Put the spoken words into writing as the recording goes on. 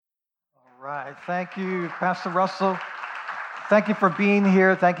Right. Thank you, Pastor Russell. Thank you for being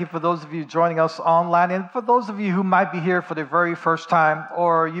here. Thank you for those of you joining us online. And for those of you who might be here for the very first time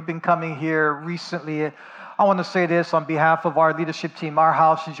or you've been coming here recently, I want to say this on behalf of our leadership team. Our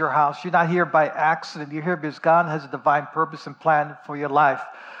house is your house. You're not here by accident. You're here because God has a divine purpose and plan for your life.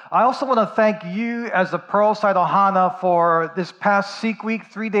 I also want to thank you as the Pearlside Ohana for this past Seek Week,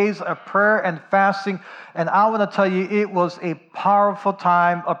 3 days of prayer and fasting. And I want to tell you, it was a powerful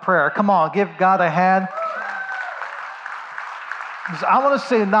time of prayer. Come on, give God a hand. I want to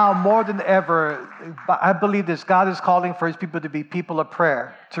say now more than ever, I believe this, God is calling for His people to be people of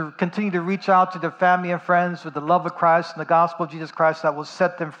prayer, to continue to reach out to their family and friends with the love of Christ and the gospel of Jesus Christ that will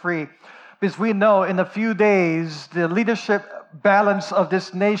set them free. Because we know in a few days, the leadership balance of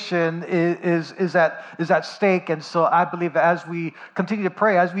this nation is at stake. And so I believe as we continue to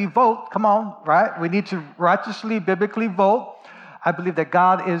pray, as we vote, come on, right? We need to righteously, biblically vote. I believe that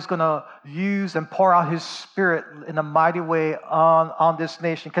God is going to use and pour out His Spirit in a mighty way on this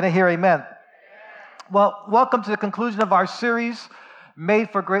nation. Can I hear amen? Well, welcome to the conclusion of our series,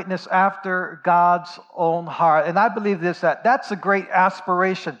 Made for Greatness After God's Own Heart. And I believe that's a great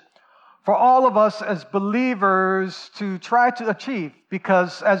aspiration for all of us as believers to try to achieve,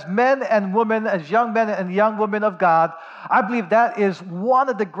 because as men and women, as young men and young women of God, I believe that is one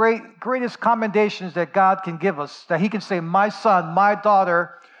of the greatest commendations that God can give us, that He can say, my son, my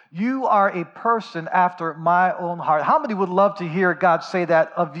daughter, you are a person after my own heart. How many would love to hear God say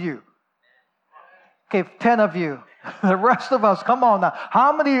that of you? Okay, 10 of you. The rest of us, come on now.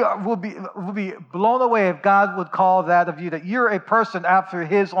 How many will be blown away if God would call that of you, that you're a person after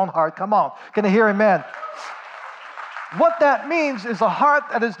His own heart? Come on. Can I hear amen? What that means is a heart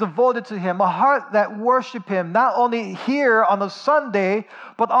that is devoted to Him, a heart that worship Him, not only here on a Sunday,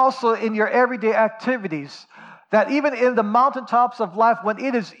 but also in your everyday activities. That even in the mountaintops of life, when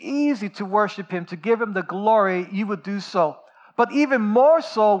it is easy to worship Him, to give Him the glory, you would do so. But even more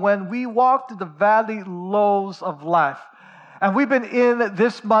so when we walk through the valley lows of life. And we've been in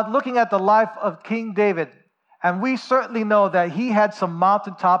this month looking at the life of King David. And we certainly know that he had some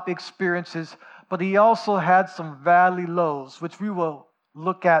mountaintop experiences, but he also had some valley lows, which we will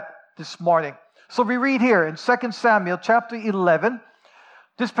look at this morning. So we read here in 2 Samuel chapter 11,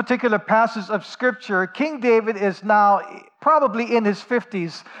 this particular passage of Scripture. King David is now probably in his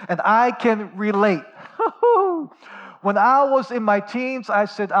 50s, and I can relate. When I was in my teens, I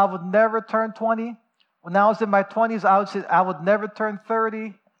said I would never turn 20. When I was in my 20s, I said I would never turn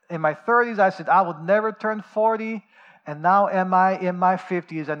 30. In my 30s, I said I would never turn 40. And now am I in my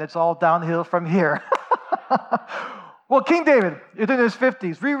 50s, and it's all downhill from here. Well, King David is in his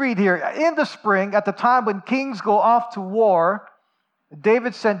 50s. We read here, in the spring, at the time when kings go off to war,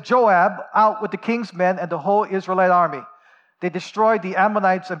 David sent Joab out with the king's men and the whole Israelite army. They destroyed the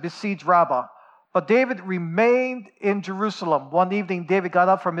Ammonites and besieged Rabbah. But David remained in Jerusalem. One evening, David got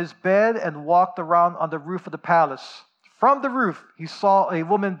up from his bed and walked around on the roof of the palace. From the roof, he saw a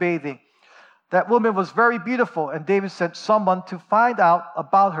woman bathing. That woman was very beautiful, and David sent someone to find out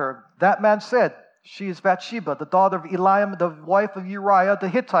about her. That man said, she is Bathsheba, the daughter of Eliam, the wife of Uriah the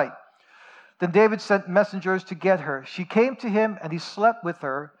Hittite. Then David sent messengers to get her. She came to him, and he slept with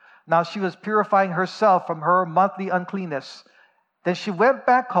her. Now she was purifying herself from her monthly uncleanness. Then she went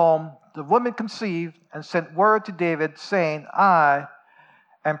back home. The woman conceived and sent word to David, saying, I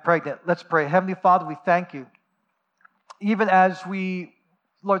am pregnant. Let's pray. Heavenly Father, we thank you. Even as we,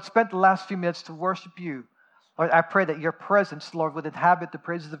 Lord, spent the last few minutes to worship you, Lord, I pray that your presence, Lord, would inhabit the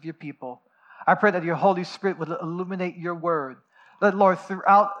praises of your people. I pray that your Holy Spirit would illuminate your word. That, Lord,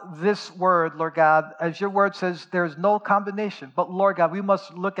 throughout this word, Lord God, as your word says, there is no combination. But, Lord God, we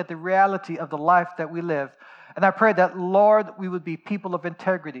must look at the reality of the life that we live. And I pray that, Lord, we would be people of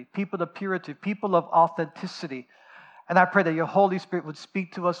integrity, people of purity, people of authenticity. And I pray that your Holy Spirit would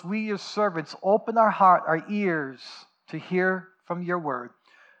speak to us. We, your servants, open our heart, our ears to hear from your word.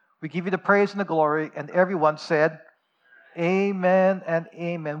 We give you the praise and the glory. And everyone said, amen and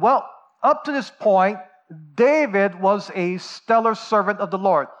amen. Well, up to this point, David was a stellar servant of the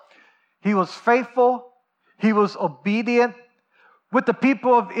Lord. He was faithful. He was obedient. With the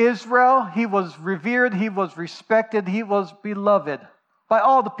people of Israel, he was revered, he was respected, he was beloved by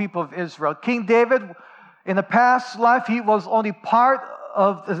all the people of Israel. King David, in a past life, he was only part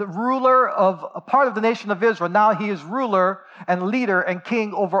of the ruler of a part of the nation of Israel. Now he is ruler and leader and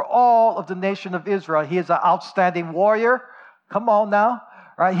king over all of the nation of Israel. He is an outstanding warrior. Come on now.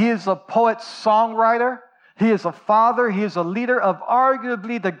 Right? He is a poet-songwriter. He is a father. He is a leader of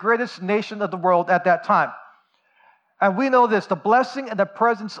arguably the greatest nation of the world at that time. And we know this, the blessing and the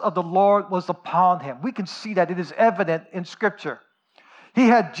presence of the Lord was upon him. We can see that it is evident in Scripture. He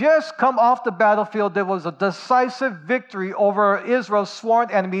had just come off the battlefield. There was a decisive victory over Israel's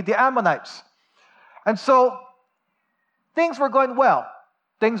sworn enemy, the Ammonites. And so things were going well.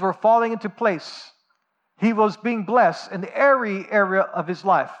 Things were falling into place. He was being blessed in every area of his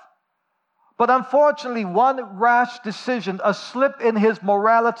life. But unfortunately, one rash decision, a slip in his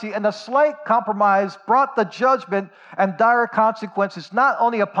morality, and a slight compromise brought the judgment and dire consequences not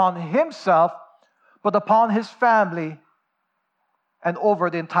only upon himself, but upon his family and over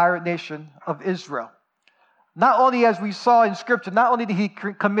the entire nation of Israel. Not only, as we saw in Scripture, not only did he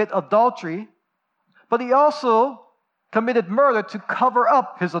commit adultery, but he also committed murder to cover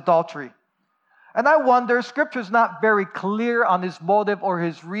up his adultery. And I wonder, Scripture is not very clear on his motive or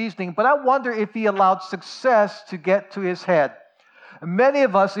his reasoning, but I wonder if he allowed success to get to his head. Many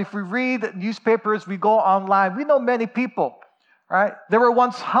of us, if we read newspapers, we go online, we know many people, right? They were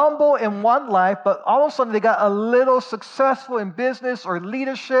once humble in one life, but all of a sudden they got a little successful in business or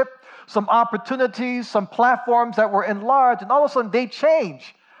leadership, some opportunities, some platforms that were enlarged, and all of a sudden they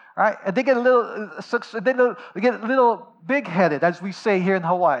change, right? And they get a little big-headed, as we say here in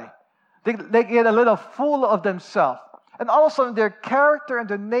Hawaii. They get a little full of themselves. And all of a sudden their character and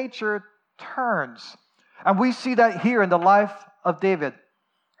their nature turns. And we see that here in the life of David.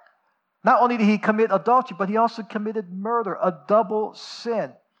 Not only did he commit adultery, but he also committed murder, a double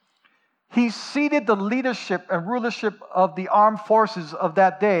sin. He ceded the leadership and rulership of the armed forces of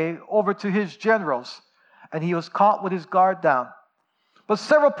that day over to his generals, and he was caught with his guard down. But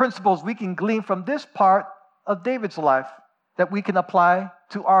several principles we can glean from this part of David's life that we can apply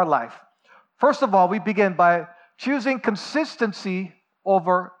to our life. First of all, we begin by choosing consistency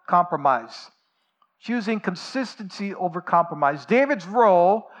over compromise. Choosing consistency over compromise. David's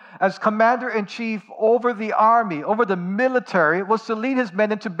role as commander-in-chief over the army, over the military, was to lead his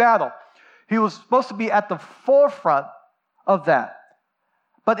men into battle. He was supposed to be at the forefront of that.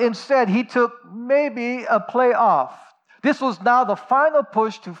 But instead, he took maybe a play off. This was now the final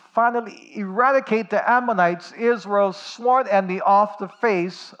push to finally eradicate the Ammonites, Israel's sworn enemy, off the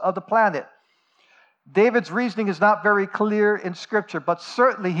face of the planet. David's reasoning is not very clear in Scripture, but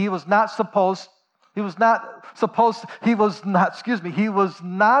certainly he was not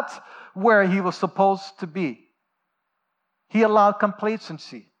where he was supposed to be. He allowed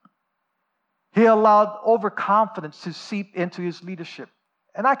complacency. He allowed overconfidence to seep into his leadership.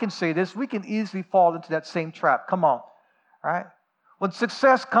 And I can say this, we can easily fall into that same trap. Come on, right? When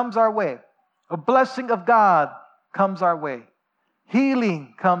success comes our way, a blessing of God comes our way,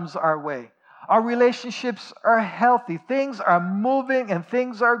 healing comes our way, our relationships are healthy, things are moving and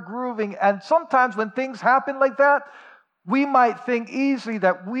things are grooving. And sometimes when things happen like that, we might think easily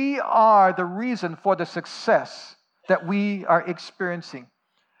that we are the reason for the success that we are experiencing.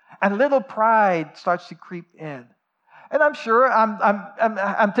 And little pride starts to creep in. And I'm sure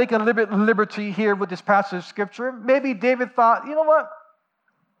I'm taking a little bit of liberty here with this passage of Scripture. Maybe David thought, you know what?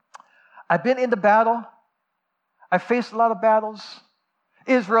 I've been in the battle. I faced a lot of battles.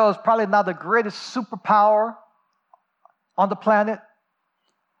 Israel is probably now the greatest superpower on the planet.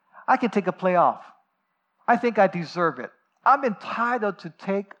 I can take a play off. I think I deserve it. I'm entitled to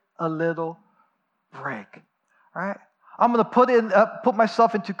take a little break. All right? I'm going to put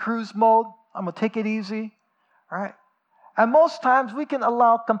myself into cruise mode. I'm going to take it easy. All right? And most times we can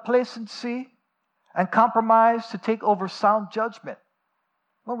allow complacency and compromise to take over sound judgment.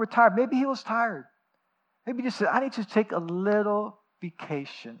 When we're tired, maybe he was tired. Maybe he just said, I need to take a little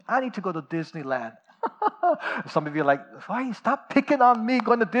vacation. I need to go to Disneyland. Some of you are like, why? Stop picking on me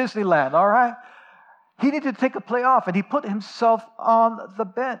going to Disneyland, all right? He needed to take a play off, and he put himself on the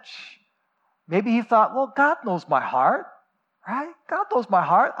bench. Maybe he thought, well, God knows my heart, right? God knows my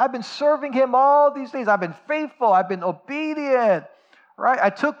heart. I've been serving him all these days. I've been faithful. I've been obedient, right? I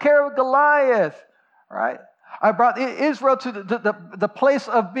took care of Goliath, right? I brought Israel to the place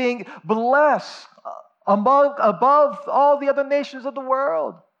of being blessed above all the other nations of the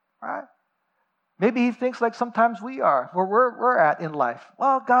world, right? Maybe he thinks like sometimes we are, where we're at in life.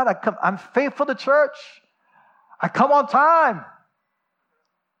 Well, God, I'm faithful to church. I come on time.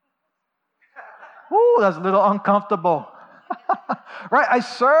 Ooh, that's a little uncomfortable. Right? I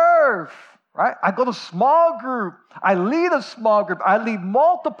serve. Right? I go to small group. I lead a small group. I lead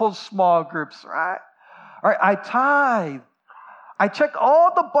multiple small groups. Right? All right? I tithe. I check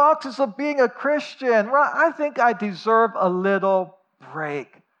all the boxes of being a Christian. Right? I think I deserve a little break.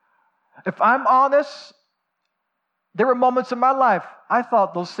 If I'm honest, there were moments in my life I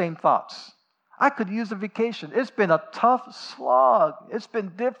thought those same thoughts. I could use a vacation. It's been a tough slog. It's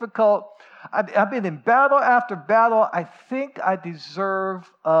been difficult. I've been in battle after battle. I think I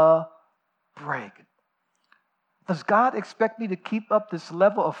deserve a break. Does God expect me to keep up this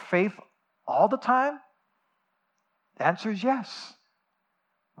level of faith all the time? The answer is yes.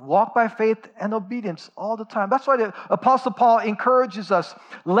 Walk by faith and obedience all the time. That's why the Apostle Paul encourages us.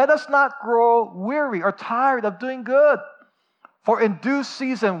 Let us not grow weary or tired of doing good. For in due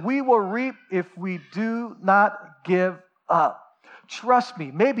season we will reap if we do not give up. Trust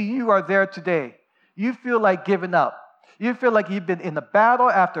me, maybe you are there today. You feel like giving up. You feel like you've been in the battle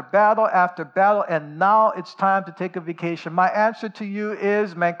after battle after battle, and now it's time to take a vacation. My answer to you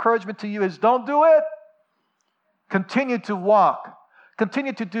is, my encouragement to you is, don't do it. Continue to walk.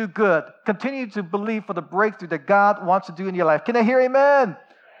 Continue to do good. Continue to believe for the breakthrough that God wants to do in your life. Can I hear amen?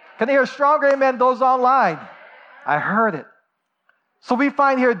 Can I hear a stronger amen those online? I heard it. So we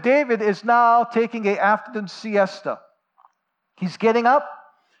find here David is now taking an afternoon siesta. He's getting up.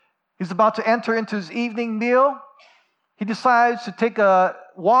 He's about to enter into his evening meal. He decides to take a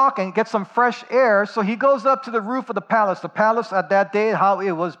walk and get some fresh air. So he goes up to the roof of the palace. The palace at that day, how it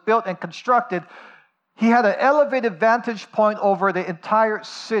was built and constructed, he had an elevated vantage point over the entire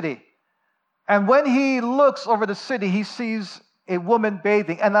city. And when he looks over the city, he sees a woman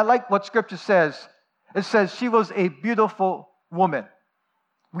bathing. And I like what Scripture says. It says she was a beautiful woman.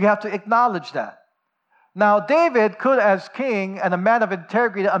 We have to acknowledge that. Now, David could, as king and a man of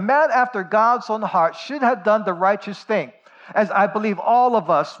integrity, a man after God's own heart, should have done the righteous thing, as I believe all of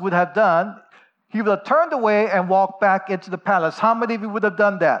us would have done. He would have turned away and walked back into the palace. How many of you would have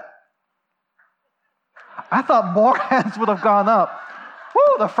done that? I thought more hands would have gone up.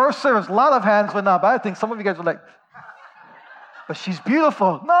 Woo, the first service, a lot of hands went up. I think some of you guys were like, but she's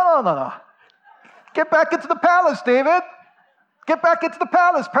beautiful. No. Get back into the palace, David. Get back into the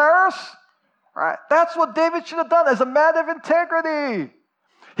palace, Paris. All right, that's what David should have done as a man of integrity.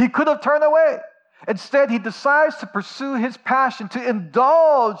 He could have turned away. Instead, he decides to pursue his passion, to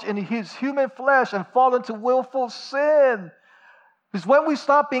indulge in his human flesh and fall into willful sin. Because when we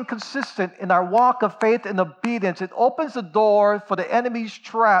stop being consistent in our walk of faith and obedience, it opens the door for the enemy's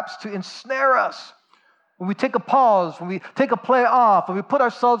traps to ensnare us. When we take a pause, when we take a play off, when we put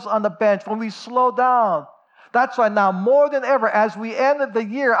ourselves on the bench, when we slow down. That's why now more than ever, as we end the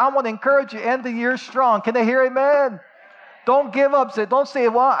year, I want to encourage you, end the year strong. Can I hear amen? Don't give up. Don't say,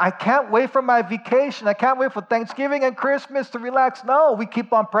 well, I can't wait for my vacation. I can't wait for Thanksgiving and Christmas to relax. No, we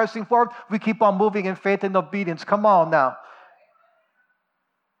keep on pressing forward. We keep on moving in faith and obedience. Come on now.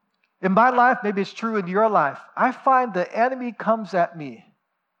 In my life, maybe it's true in your life, I find the enemy comes at me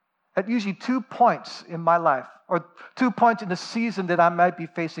at usually 2 points in my life, or 2 points in the season that I might be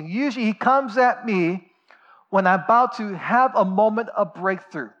facing. Usually he comes at me when I'm about to have a moment of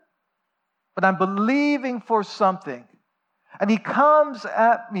breakthrough, when I'm believing for something. And he comes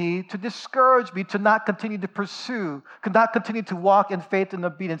at me to discourage me to not continue to pursue, to not continue to walk in faith and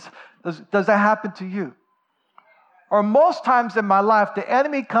obedience. Does that happen to you? Or most times in my life, the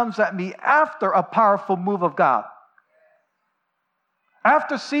enemy comes at me after a powerful move of God.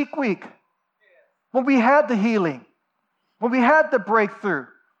 After Seek Week, when we had the healing, when we had the breakthrough,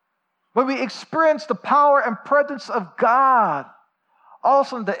 when we experienced the power and presence of God, all of a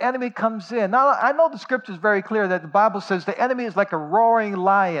sudden the enemy comes in. Now, I know the Scripture is very clear that the Bible says the enemy is like a roaring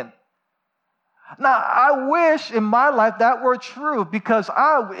lion. Now, I wish in my life that were true, because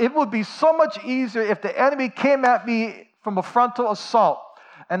it would be so much easier if the enemy came at me from a frontal assault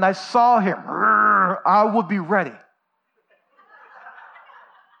and I saw him. I would be ready.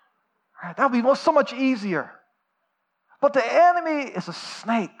 That would be so much easier. But the enemy is a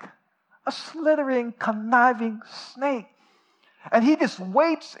snake, a slithering, conniving snake. And he just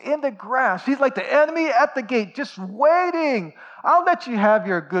waits in the grass. He's like the enemy at the gate, just waiting. I'll let you have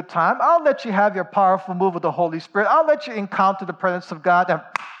your good time. I'll let you have your powerful move of the Holy Spirit. I'll let you encounter the presence of God. And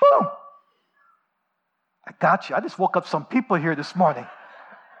boom! I got you. I just woke up some people here this morning.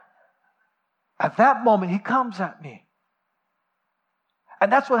 At that moment, he comes at me.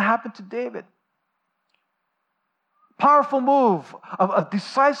 And that's what happened to David. Powerful move of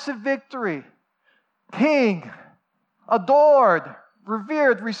decisive victory. King, adored,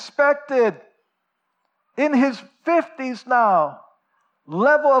 revered, respected. In his 50s now,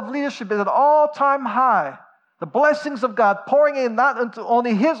 level of leadership is at an all-time high. The blessings of God pouring in not into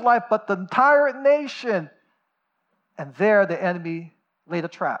only his life, but the entire nation. And there the enemy laid a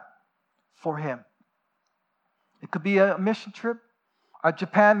trap for him. It could be a mission trip. Our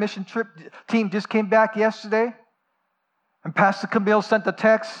Japan mission trip team just came back yesterday. And Pastor Camille sent a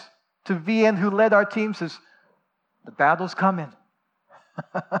text to VN, who led our team, says, the battle's coming.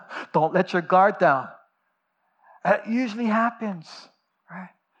 Don't let your guard down. That usually happens, right?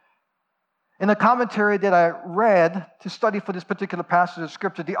 In a commentary that I read to study for this particular passage of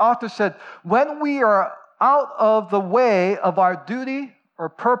Scripture, the author said, when we are out of the way of our duty or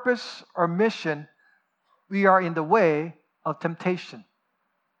purpose or mission, we are in the way of temptation.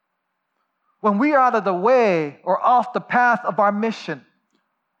 When we are out of the way or off the path of our mission,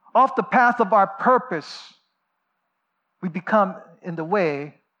 off the path of our purpose, we become in the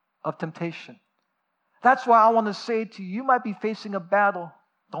way of temptation. That's why I want to say to you, you might be facing a battle.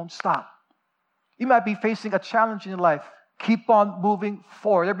 Don't stop. You might be facing a challenge in your life. Keep on moving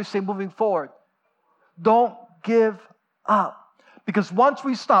forward. Everybody say moving forward. Don't give up. Because once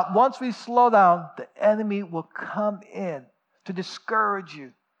we stop, once we slow down, the enemy will come in to discourage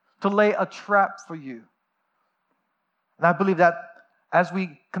you, to lay a trap for you. And I believe that as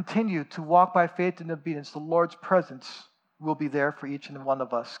we continue to walk by faith and obedience, the Lord's presence will be there for each and one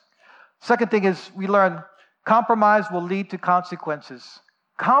of us. Second thing is we learn compromise will lead to consequences.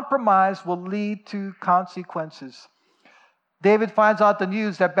 Compromise will lead to consequences. David finds out the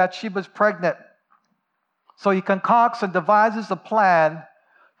news that Bathsheba is pregnant. So he concocts and devises a plan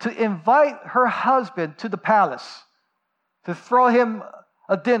to invite her husband to the palace, to throw him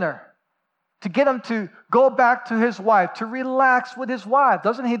a dinner, to get him to go back to his wife, to relax with his wife.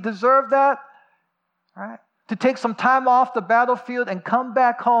 Doesn't he deserve that? Right? To take some time off the battlefield and come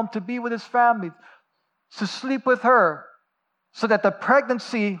back home to be with his family, to sleep with her, so that the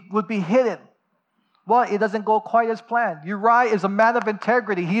pregnancy would be hidden. Well, it doesn't go quite as planned. Uriah is a man of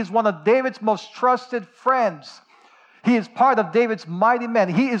integrity. He is one of David's most trusted friends. He is part of David's mighty men.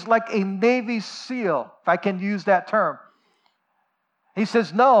 He is like a Navy SEAL, if I can use that term. He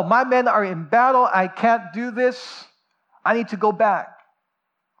says, no, my men are in battle. I can't do this. I need to go back.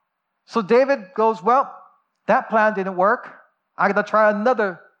 So David goes, well, that plan didn't work. I got to try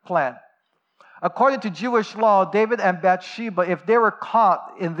another plan. According to Jewish law, David and Bathsheba, if they were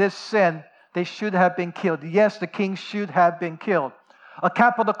caught in this sin, they should have been killed. Yes, the king should have been killed. A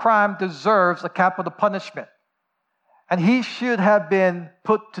capital crime deserves a capital punishment. And he should have been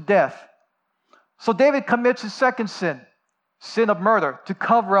put to death. So David commits his second sin of murder, to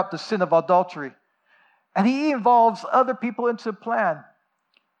cover up the sin of adultery. And he involves other people into the plan.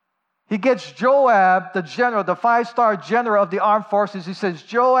 He gets Joab, the general, the 5-star general of the armed forces. He says,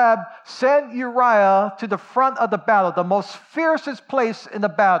 Joab, send Uriah to the front of the battle, the most fiercest place in the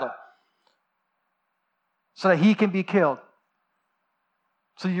battle, so that he can be killed.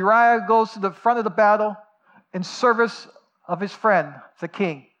 So Uriah goes to the front of the battle in service of his friend, the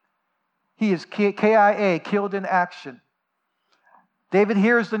king. He is KIA, killed in action. David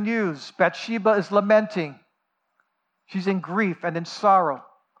hears the news. Bathsheba is lamenting. She's in grief and in sorrow.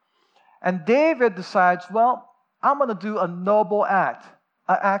 And David decides, well, I'm going to do a noble act,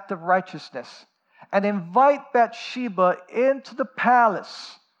 an act of righteousness, and invite Bathsheba into the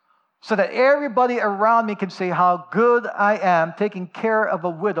palace so that everybody around me can say how good I am taking care of a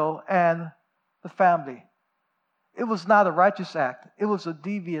widow and the family. It was not a righteous act. It was a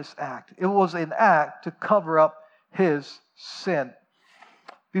devious act. It was an act to cover up his sin.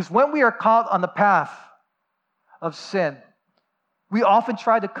 Because when we are caught on the path of sin, we often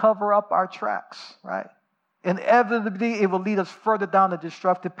try to cover up our tracks, right? Inevitably, it will lead us further down the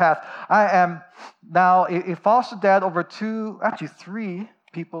destructive path. I am now a foster dad over three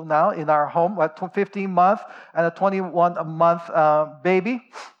people now in our home, a 15-month and a 21-month baby.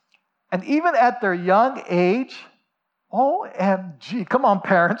 And even at their young age, OMG, come on,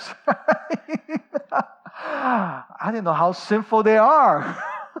 parents. I didn't know how sinful they are.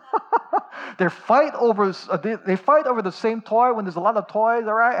 They fight over the same toy when there's a lot of toys,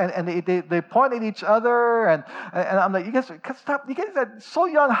 all right? And they point at each other, and I'm like, you guys stop! You guys are so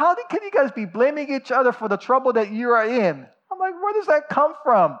young. How can you guys be blaming each other for the trouble that you are in? I'm like, where does that come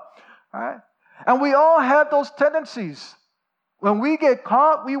from? All right? And we all have those tendencies. When we get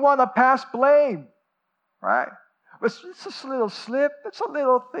caught, we want to pass blame, right? It's just a little slip. It's a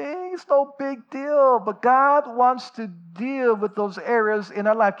little thing. It's no big deal. But God wants to deal with those areas in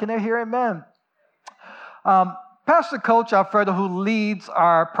our life. Can I hear amen? Pastor Coach Alfredo, who leads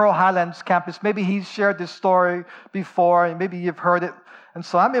our Pearl Highlands campus, maybe he's shared this story before, and maybe you've heard it. And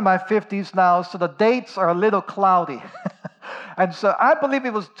so I'm in my 50s now, so the dates are a little cloudy. And so I believe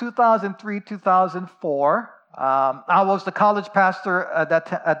it was 2003, 2004. I was the college pastor at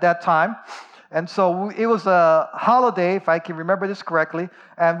that time. And so it was a holiday, if I can remember this correctly,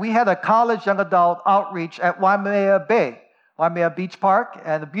 and we had a college young adult outreach at Waimea Bay, Waimea Beach Park,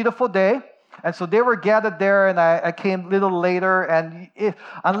 and a beautiful day. And so they were gathered there, and I came a little later. And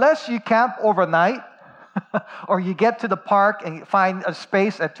unless you camp overnight or you get to the park and find a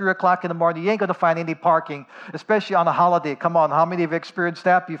space at 3 o'clock in the morning, you ain't going to find any parking, especially on a holiday. Come on, how many have experienced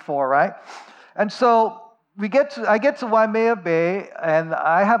that before, right? And so I get to Waimea Bay, and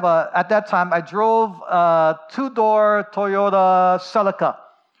at that time, I drove a 2-door Toyota Celica,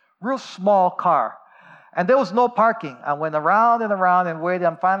 real small car. And there was no parking. I went around and waited,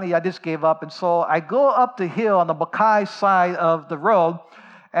 and finally I just gave up. And so I go up the hill on the Mackay side of the road,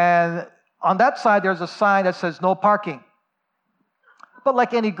 and on that side there's a sign that says no parking. But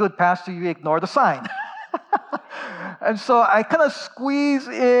like any good pastor, you ignore the sign. And so I kind of squeeze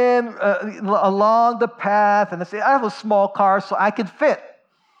in along the path, and I say, I have a small car, so I can fit.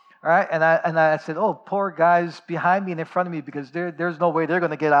 All right? And I said, oh, poor guys behind me and in front of me, because there's no way they're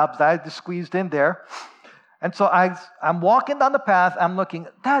going to get out. I just squeezed in there. And so I'm walking down the path. I'm looking.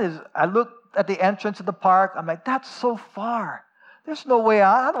 I look at the entrance of the park. I'm like, that's so far. There's no way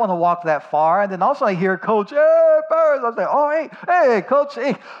out. I don't want to walk that far. And then also I hear Coach, hey, Paris. I was like, oh, hey, Coach,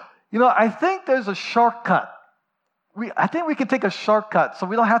 hey. I think there's a shortcut. I think we can take a shortcut so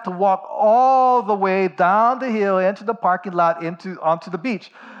we don't have to walk all the way down the hill into the parking lot onto the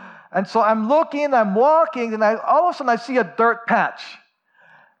beach. And so I'm looking, I'm walking, and all of a sudden I see a dirt patch.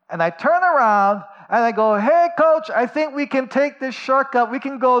 And I turn around and I go, hey, Coach, I think we can take this shortcut. We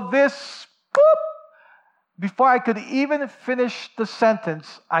can go this, boop. Before I could even finish the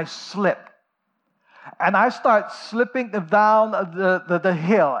sentence, I slip. And I start slipping down the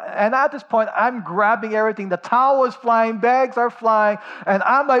hill. And at this point, I'm grabbing everything. The towel is flying, bags are flying, and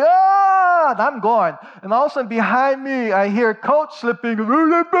I'm like, ah! And I'm going. And all of a sudden, behind me, I hear Coach slipping.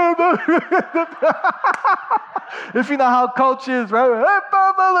 If you know how Coach is,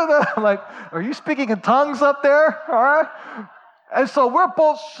 right? I'm like, are you speaking in tongues up there? All right? And so we're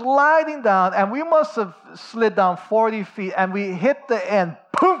both sliding down, and we must have slid down 40 feet, and we hit the end.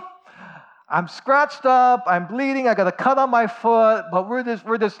 Boom! I'm scratched up, I'm bleeding, I got a cut on my foot, but we're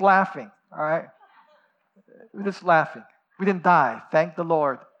just laughing, all right? We're just laughing. We didn't die, thank the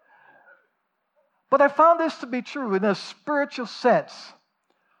Lord. But I found this to be true in a spiritual sense.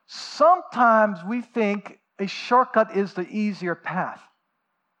 Sometimes we think a shortcut is the easier path.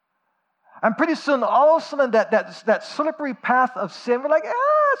 And pretty soon, all of a sudden, that slippery path of sin, we're like,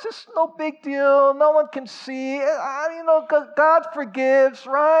 it's just no big deal, no one can see, God forgives,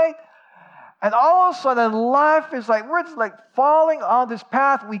 right? And all of a sudden, life is like, we're just like falling on this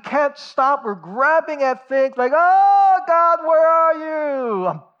path. We can't stop. We're grabbing at things like, oh, God, where are you?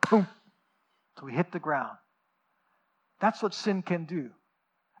 And boom. So we hit the ground. That's what sin can do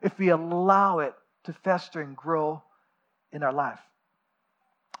if we allow it to fester and grow in our life.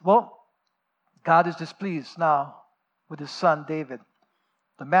 Well, God is displeased now with his son, David,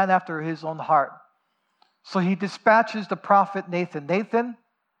 the man after his own heart. So he dispatches the prophet Nathan. Nathan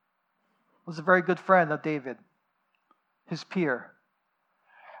was a very good friend of David, his peer.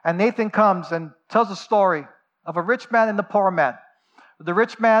 And Nathan comes and tells a story of a rich man and a poor man. The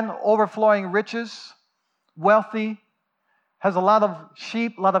rich man, overflowing riches, wealthy, has a lot of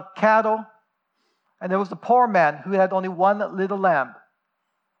sheep, a lot of cattle. And there was the poor man who had only one little lamb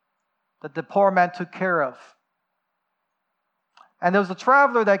that the poor man took care of. And there was a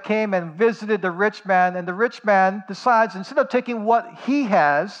traveler that came and visited the rich man, and the rich man decides, instead of taking what he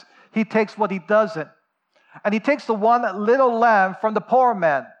has, he takes what he doesn't. And he takes the one little lamb from the poor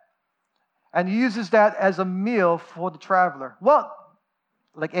man and uses that as a meal for the traveler. Well,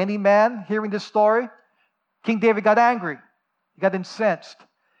 like any man hearing this story, King David got angry. He got incensed.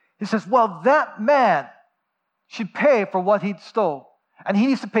 He says, well, that man should pay for what he stole. And he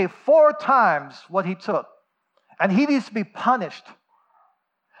needs to pay 4 times what he took. And he needs to be punished.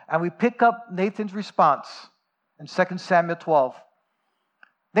 And we pick up Nathan's response in 2 Samuel 12.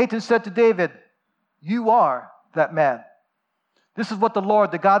 Nathan said to David, you are that man. This is what the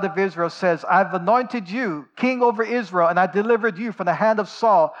Lord, the God of Israel, says. I've anointed you king over Israel, and I delivered you from the hand of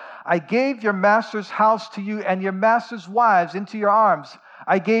Saul. I gave your master's house to you and your master's wives into your arms.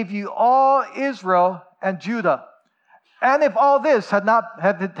 I gave you all Israel and Judah. And if all this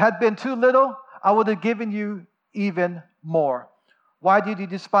had been too little, I would have given you even more. Why did you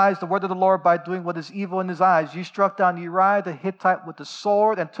despise the word of the Lord by doing what is evil in his eyes? You struck down Uriah the Hittite with the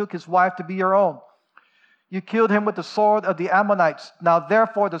sword and took his wife to be your own. You killed him with the sword of the Ammonites. Now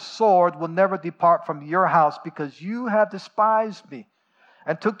therefore the sword will never depart from your house, because you have despised me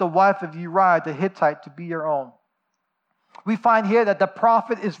and took the wife of Uriah the Hittite to be your own. We find here that the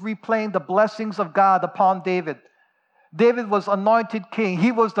prophet is replaying the blessings of God upon David. David was anointed king.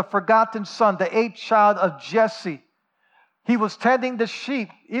 He was the forgotten son, the 8th child of Jesse. He was tending the sheep.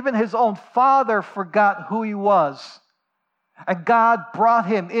 Even his own father forgot who he was. And God brought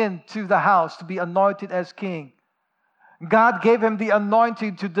him into the house to be anointed as king. God gave him the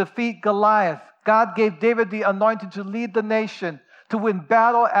anointing to defeat Goliath. God gave David the anointing to lead the nation, to win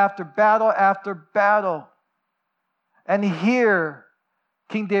battle after battle after battle. And here,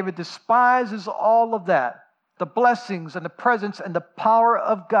 King David despises all of that, the blessings and the presence and the power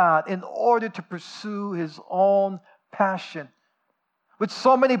of God, in order to pursue his own passion. With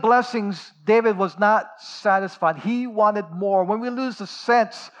so many blessings, David was not satisfied. He wanted more. When we lose the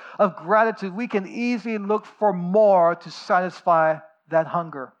sense of gratitude, we can easily look for more to satisfy that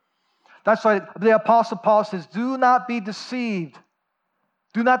hunger. That's why the Apostle Paul says, do not be deceived.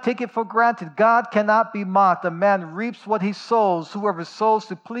 Do not take it for granted. God cannot be mocked. A man reaps what he sows. Whoever sows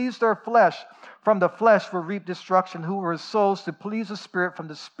to please their flesh, from the flesh will reap destruction. Whoever sows to please the Spirit, from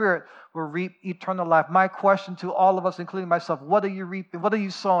the Spirit will reap eternal life. My question to all of us, including myself, what are you reaping? What are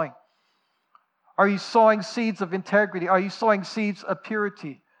you sowing? Are you sowing seeds of integrity? Are you sowing seeds of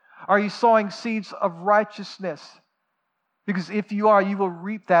purity? Are you sowing seeds of righteousness? Because if you are, you will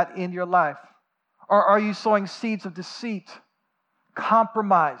reap that in your life. Or are you sowing seeds of deceit,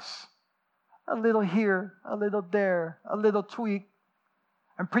 compromise? A little here, a little there, a little tweak.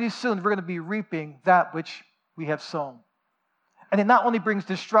 And pretty soon we're going to be reaping that which we have sown. And it not only brings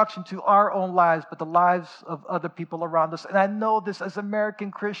destruction to our own lives, but the lives of other people around us. And I know this as American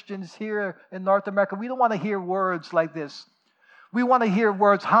Christians here in North America. We don't want to hear words like this. We want to hear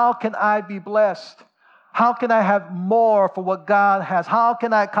words, how can I be blessed? How can I have more for what God has? How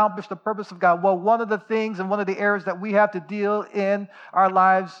can I accomplish the purpose of God? Well, one of the things and one of the areas that we have to deal in our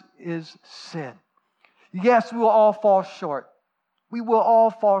lives is sin. Yes, we will all fall short. We will all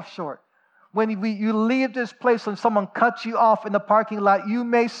fall short. When you leave this place and someone cuts you off in the parking lot, you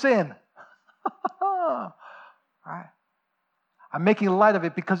may sin. Right? I'm making light of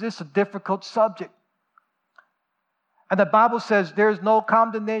it because it's a difficult subject. And the Bible says there's no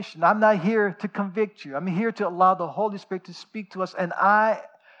condemnation. I'm not here to convict you. I'm here to allow the Holy Spirit to speak to us, and I,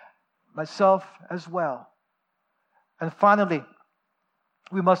 myself as well. And finally,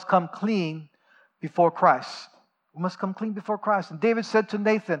 we must come clean before Christ. We must come clean before Christ. And David said to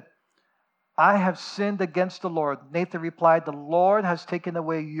Nathan, I have sinned against the Lord. Nathan replied, the Lord has taken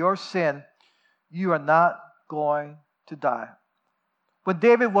away your sin. You are not going to die. When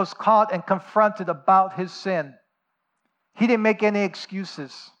David was caught and confronted about his sin, he didn't make any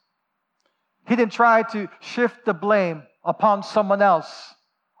excuses. He didn't try to shift the blame upon someone else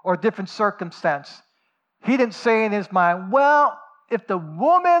or a different circumstance. He didn't say in his mind, well, if the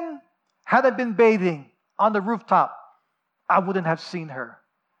woman hadn't been bathing on the rooftop, I wouldn't have seen her.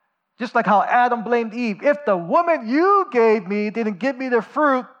 Just like how Adam blamed Eve. If the woman you gave me didn't give me the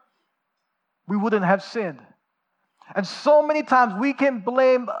fruit, we wouldn't have sinned. And so many times we can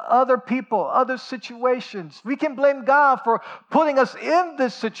blame other people, other situations. We can blame God for putting us in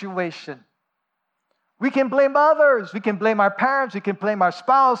this situation. We can blame others. We can blame our parents. We can blame our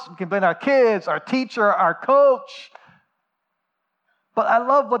spouse. We can blame our kids, our teacher, our coach. But I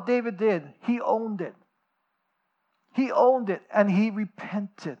love what David did. He owned it. He owned it and he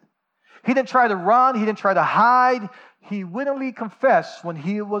repented. He didn't try to run. He didn't try to hide. He willingly confessed when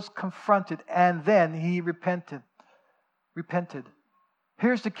he was confronted, and then he repented.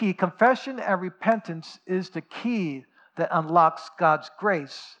 Here's the key. Confession and repentance is the key that unlocks God's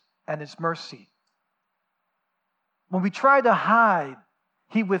grace and his mercy. When we try to hide,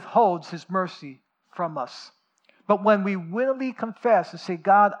 he withholds his mercy from us. But when we willingly confess and say,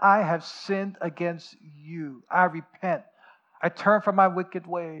 God, I have sinned against you. I repent. I turn from my wicked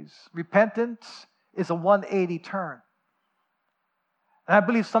ways. Repentance is a 180 turn. And I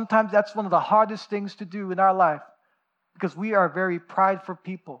believe sometimes that's one of the hardest things to do in our life, because we are very prideful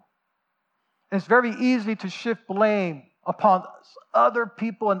people. And it's very easy to shift blame upon other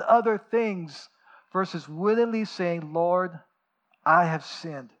people and other things versus willingly saying, Lord, I have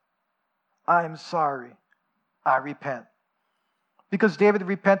sinned. I am sorry. I repent. Because David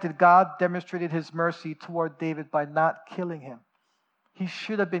repented, God demonstrated his mercy toward David by not killing him. He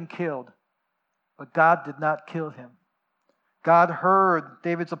should have been killed, but God did not kill him. God heard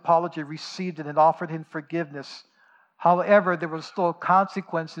David's apology, received it, and offered him forgiveness. However, there were still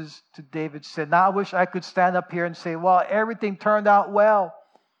consequences to David's sin. Now, I wish I could stand up here and say, well, everything turned out well.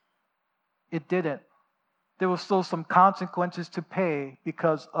 It didn't. There were still some consequences to pay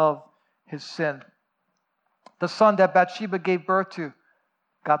because of his sin. The son that Bathsheba gave birth to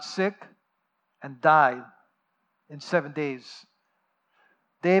got sick and died in 7 days.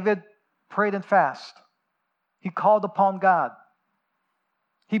 David prayed and fasted. He called upon God.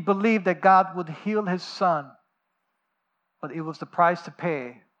 He believed that God would heal his son, but it was the price to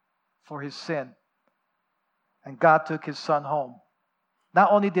pay for his sin. And God took his son home.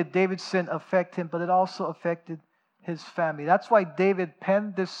 Not only did David's sin affect him, but it also affected his family. That's why David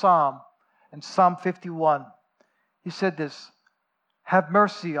penned this psalm in Psalm 51. He said this, have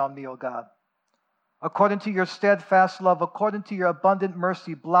mercy on me, O God, According to your steadfast love, according to your abundant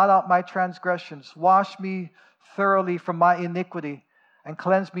mercy, blot out my transgressions. Wash me thoroughly from my iniquity and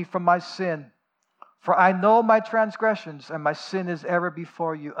cleanse me from my sin. For I know my transgressions, and my sin is ever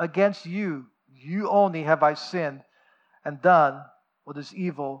before you. Against you, you only have I sinned and done what is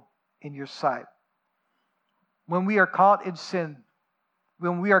evil in your sight. When we are caught in sin,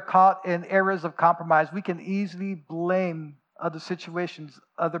 when we are caught in areas of compromise, we can easily blame other situations,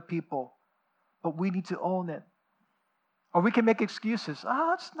 other people, but we need to own it. Or we can make excuses.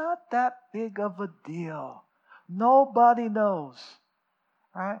 It's not that big of a deal. Nobody knows,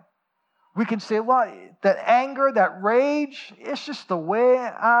 right? We can say, well, that anger, that rage, it's just the way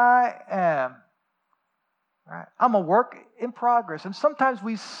I am. Right? I'm a work in progress. And sometimes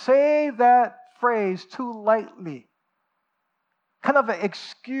we say that phrase too lightly. Kind of an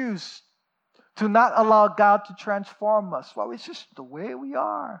excuse to not allow God to transform us. Well, it's just the way we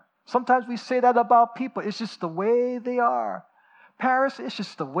are. Sometimes we say that about people. It's just the way they are. Paris, it's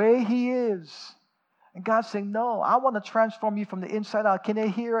just the way he is. And God's saying, no, I want to transform you from the inside out. Can they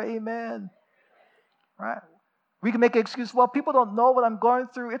hear amen? Right? We can make an excuse. Well, people don't know what I'm going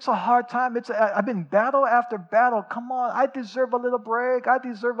through. It's a hard time. I've been battle after battle. Come on, I deserve a little break. I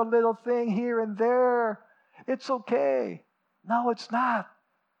deserve a little thing here and there. It's okay. No, it's not.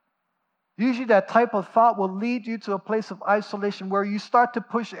 Usually that type of thought will lead you to a place of isolation where you start to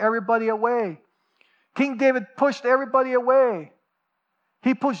push everybody away. King David pushed everybody away.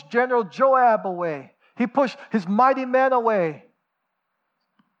 He pushed General Joab away. He pushed his mighty men away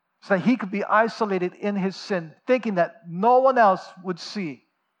so that he could be isolated in his sin, thinking that no one else would see.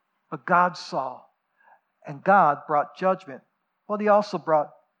 But God saw, and God brought judgment. But he also brought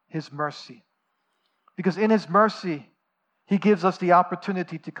his mercy. Because in his mercy, he gives us the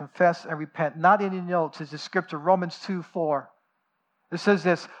opportunity to confess and repent. Not in your notes, it's the scripture, Romans 2:4. It says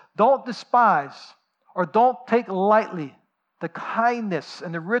this, don't despise or don't take lightly the kindness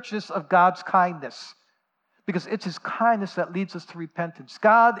and the richness of God's kindness, because it's his kindness that leads us to repentance.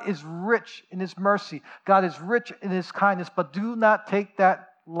 God is rich in his mercy. God is rich in his kindness, but do not take that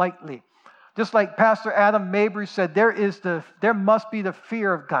lightly. Just like Pastor Adam Mabry said, there must be the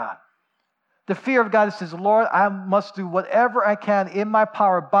fear of God. The fear of God says, Lord, I must do whatever I can in my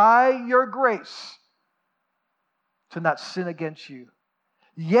power by your grace to not sin against you.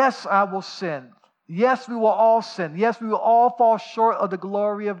 Yes, I will sin. Yes, we will all sin. Yes, we will all fall short of the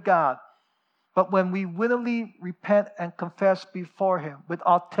glory of God. But when we willingly repent and confess before him with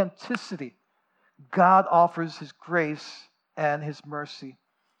authenticity, God offers his grace and his mercy.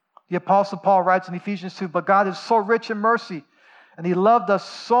 The Apostle Paul writes in Ephesians 2, but God is so rich in mercy, and he loved us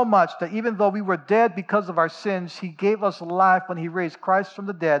so much that even though we were dead because of our sins, he gave us life when he raised Christ from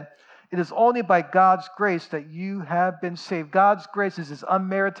the dead. It is only by God's grace that you have been saved. God's grace is his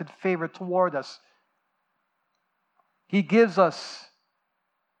unmerited favor toward us. He gives us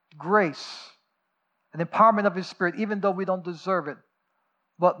grace, an empowerment of his Spirit, even though we don't deserve it.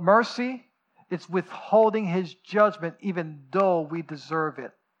 But mercy, it's withholding his judgment even though we deserve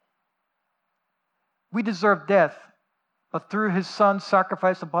it. We deserve death, but through his son's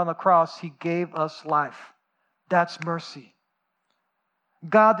sacrifice upon the cross, he gave us life. That's mercy.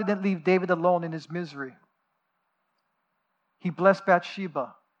 God didn't leave David alone in his misery. He blessed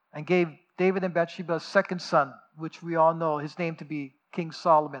Bathsheba and gave David and Bathsheba a second son, which we all know, his name to be King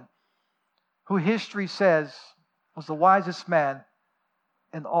Solomon, who history says was the wisest man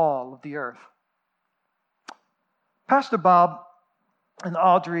in all of the earth. Pastor Bob and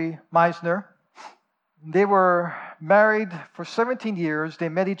Audrey Meisner, they were married for 17 years. They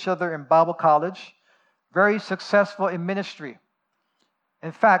met each other in Bible college, very successful in ministry.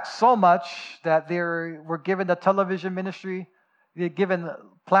 In fact, so much that they were given a television ministry. They were given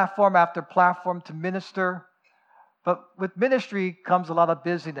platform after platform to minister. But with ministry comes a lot of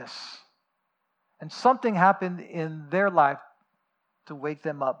busyness. And something happened in their life to wake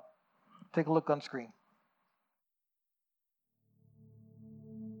them up. Take a look on screen.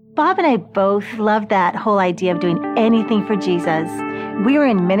 Bob and I both loved that whole idea of doing anything for Jesus. We were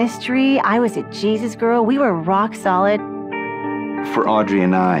in ministry. I was a Jesus girl. We were rock solid. For Audrey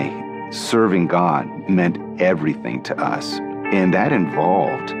and I, serving God meant everything to us. And that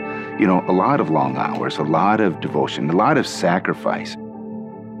involved, a lot of long hours, a lot of devotion, a lot of sacrifice.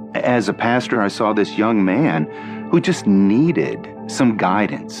 As a pastor, I saw this young man who just needed some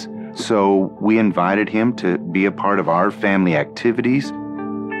guidance. So we invited him to be a part of our family activities.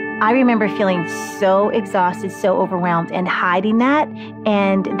 I remember feeling so exhausted, so overwhelmed, and hiding that.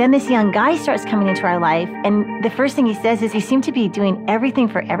 And then this young guy starts coming into our life, and the first thing he says is, you seem to be doing everything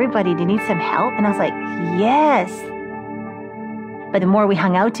for everybody. Do you need some help? And I was like, yes. But the more we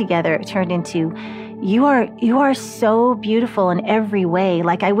hung out together, it turned into, you are so beautiful in every way.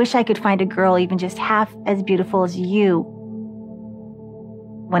 Like, I wish I could find a girl even just half as beautiful as you.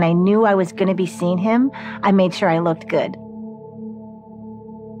 When I knew I was going to be seeing him, I made sure I looked good.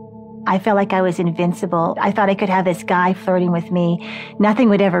 I felt like I was invincible. I thought I could have this guy flirting with me. Nothing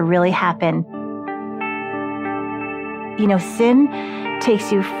would ever really happen. You know, sin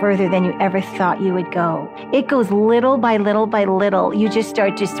takes you further than you ever thought you would go. It goes little by little by little. You just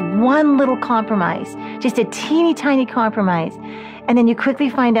start just one little compromise, just a teeny tiny compromise. And then you quickly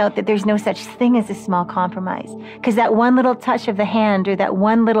find out that there's no such thing as a small compromise. Because that one little touch of the hand or that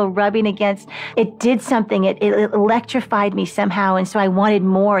one little rubbing against, it did something. It electrified me somehow. And so I wanted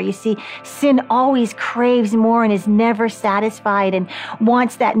more. You see, sin always craves more and is never satisfied and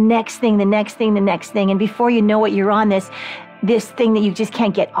wants that next thing, the next thing, the next thing. And before you know it, you're on this thing that you just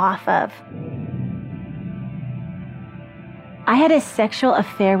can't get off of. I had a sexual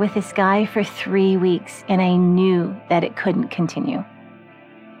affair with this guy for 3 weeks, and I knew that it couldn't continue.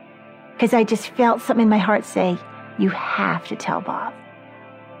 Because I just felt something in my heart say, you have to tell Bob.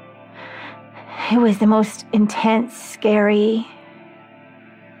 It was the most intense, scary,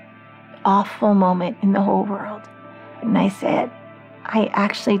 awful moment in the whole world. And I said, I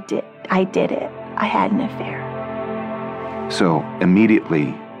did it. I had an affair. So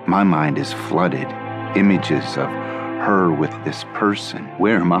immediately, my mind is flooded. Images of her with this person.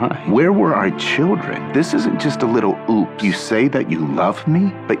 Where am I? Where were our children? This isn't just a little oops. You say that you love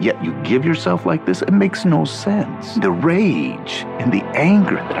me, but yet you give yourself like this? It makes no sense. The rage and the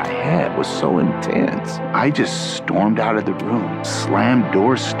anger that I had was so intense. I just stormed out of the room, slammed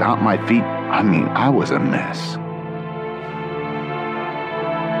doors, stomped my feet. I mean, I was a mess.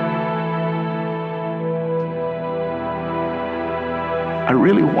 I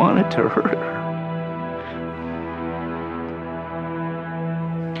really wanted to hurt her.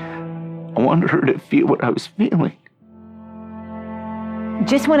 I wanted her to feel what I was feeling.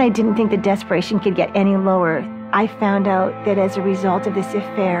 Just when I didn't think the desperation could get any lower, I found out that as a result of this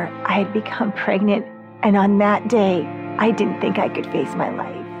affair, I had become pregnant. And on that day, I didn't think I could face my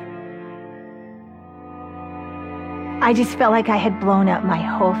life. I just felt like I had blown up my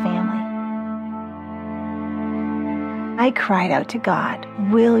whole family. I cried out to God,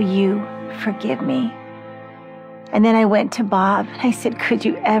 will you forgive me? And then I went to Bob and I said, could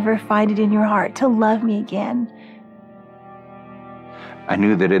you ever find it in your heart to love me again? I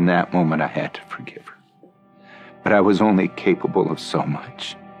knew that in that moment I had to forgive her. But I was only capable of so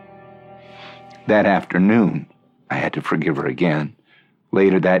much. That afternoon, I had to forgive her again.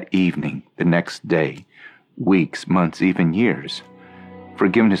 Later that evening, the next day, weeks, months, even years.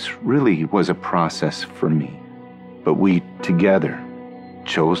 Forgiveness really was a process for me. But we together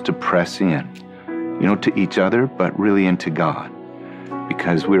chose to press in. To each other, but really into God,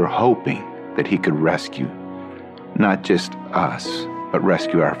 because we were hoping that He could rescue not just us, but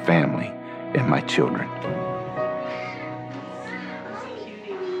rescue our family and my children.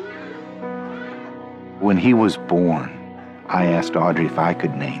 When he was born, I asked Audrey if I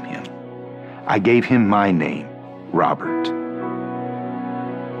could name him. I gave him my name, Robert.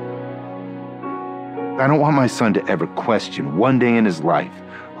 I don't want my son to ever question one day in his life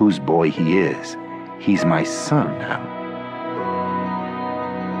whose boy he is. He's my son now.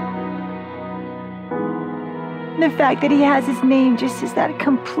 The fact that he has his name just is that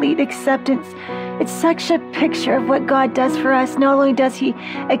complete acceptance. It's such a picture of what God does for us. Not only does He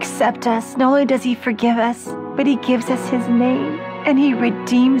accept us, not only does He forgive us, but He gives us His name and He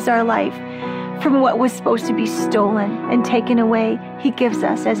redeems our life from what was supposed to be stolen and taken away. He gives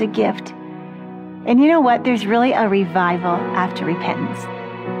us as a gift. And you know what? There's really a revival after repentance.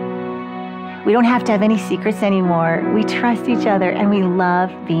 We don't have to have any secrets anymore. We trust each other and we love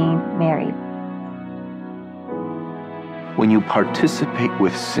being married. When you participate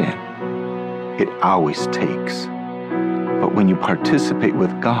with sin, it always takes. But when you participate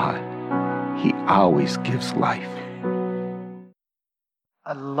with God, He always gives life.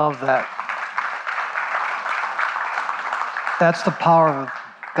 I love that. That's the power of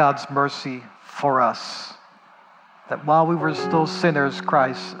God's mercy for us. That while we were still sinners,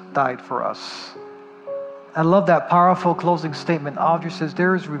 Christ died for us. I love that powerful closing statement. Audrey says,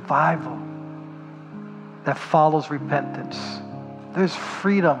 there is revival that follows repentance. There's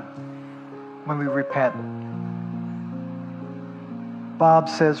freedom when we repent. Bob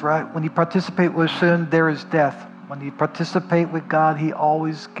says, right, when you participate with sin, there is death. When you participate with God, He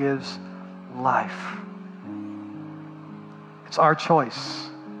always gives life. It's our choice.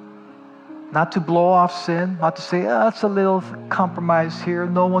 Not to blow off sin, not to say, that's a little compromise here,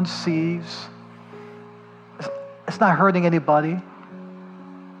 no one sees. It's not hurting anybody.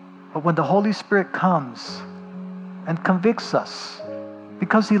 But when the Holy Spirit comes and convicts us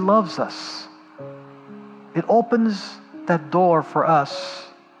because He loves us, it opens that door for us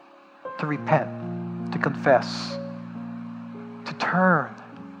to repent, to confess, to turn.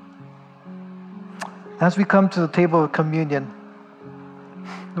 As we come to the table of communion,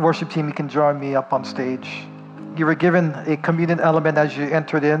 the worship team, you can join me up on stage. You were given a communion element as you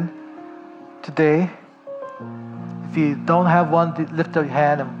entered in today. If you don't have one, lift up your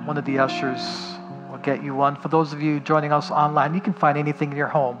hand and one of the ushers will get you one. For those of you joining us online, you can find anything in your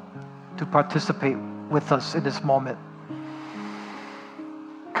home to participate with us in this moment.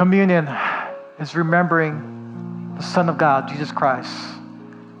 Communion is remembering the Son of God, Jesus Christ,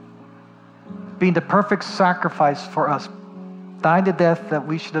 being the perfect sacrifice for us, dying the death that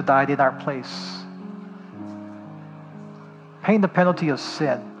we should have died in our place, paying the penalty of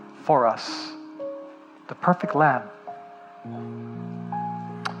sin for us, the perfect Lamb.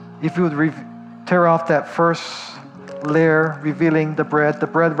 If you would tear off that first layer, revealing the bread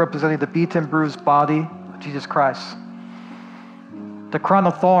representing the beaten, bruised body of Jesus Christ, the crown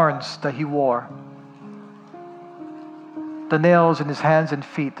of thorns that He wore, the nails in His hands and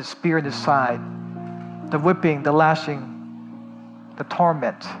feet, the spear in His side, the whipping, the lashing, the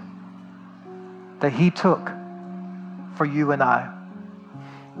torment that He took for you and I,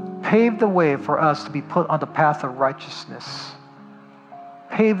 paved the way for us to be put on the path of righteousness,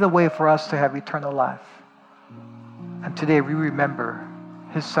 paved the way for us to have eternal life. And today we remember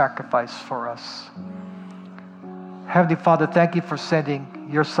His sacrifice for us. Heavenly Father, thank You for sending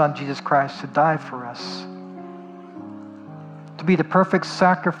Your Son, Jesus Christ, to die for us, to be the perfect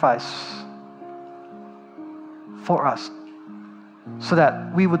sacrifice for us, so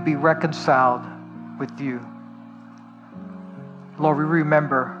that we would be reconciled with You. Lord, we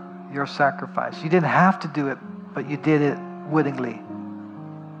remember Your sacrifice. You didn't have to do it, but You did it willingly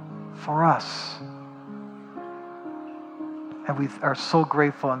for us. And we are so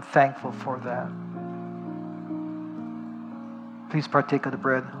grateful and thankful for that. Please partake of the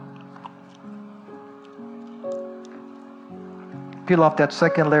bread. Peel off that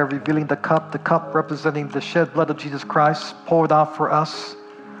second layer, revealing the cup representing the shed blood of Jesus Christ poured out for us,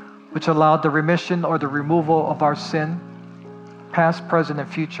 which allowed the remission or the removal of our sin, past, present, and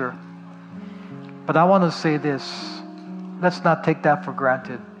future. But I want to say this, let's not take that for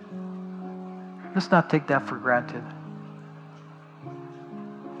granted. Let's not take that for granted.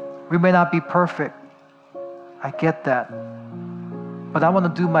 We may not be perfect. I get that. But I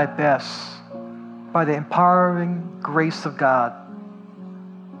want to do my best by the empowering grace of God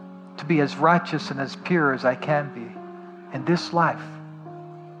to be as righteous and as pure as I can be in this life.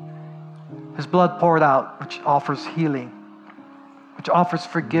 His blood poured out, which offers healing, which offers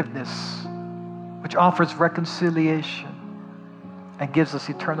forgiveness, which offers reconciliation, and gives us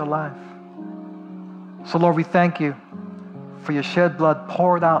eternal life. So Lord, we thank You for Your shed blood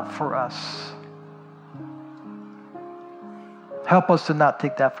poured out for us. Help us to not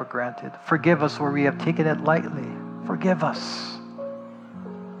take that for granted. Forgive us where we have taken it lightly. Forgive us.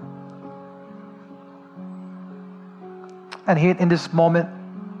 And here in this moment,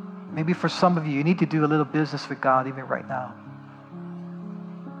 maybe for some of you, you need to do a little business with God even right now.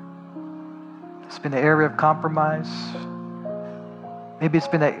 It's been an area of compromise. Maybe it's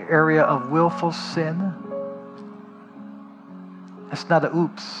been an area of willful sin. It's not an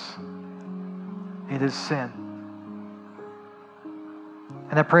oops. It is sin.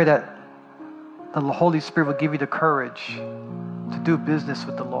 And I pray that the Holy Spirit will give you the courage to do business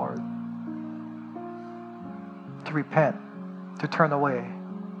with the Lord, to repent, to turn away,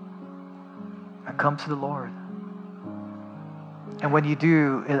 and come to the Lord. And when you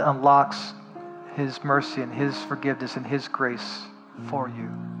do, it unlocks His mercy and His forgiveness and His grace for you.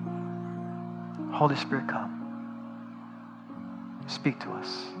 Holy Spirit, come. Speak to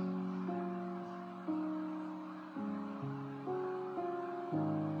us.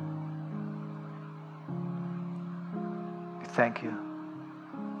 We thank You.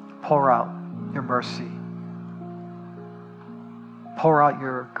 Pour out Your mercy. Pour out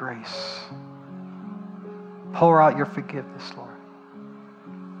Your grace. Pour out Your forgiveness, Lord.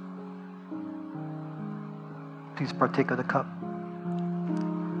 Please partake of the cup.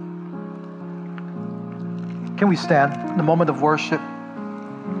 Can we stand in the moment of worship,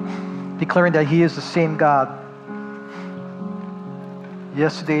 declaring that He is the same God,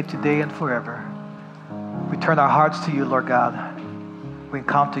 yesterday, today, and forever. We turn our hearts to You, Lord God. We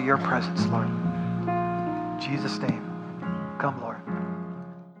encounter Your presence, Lord. In Jesus' name, come, Lord.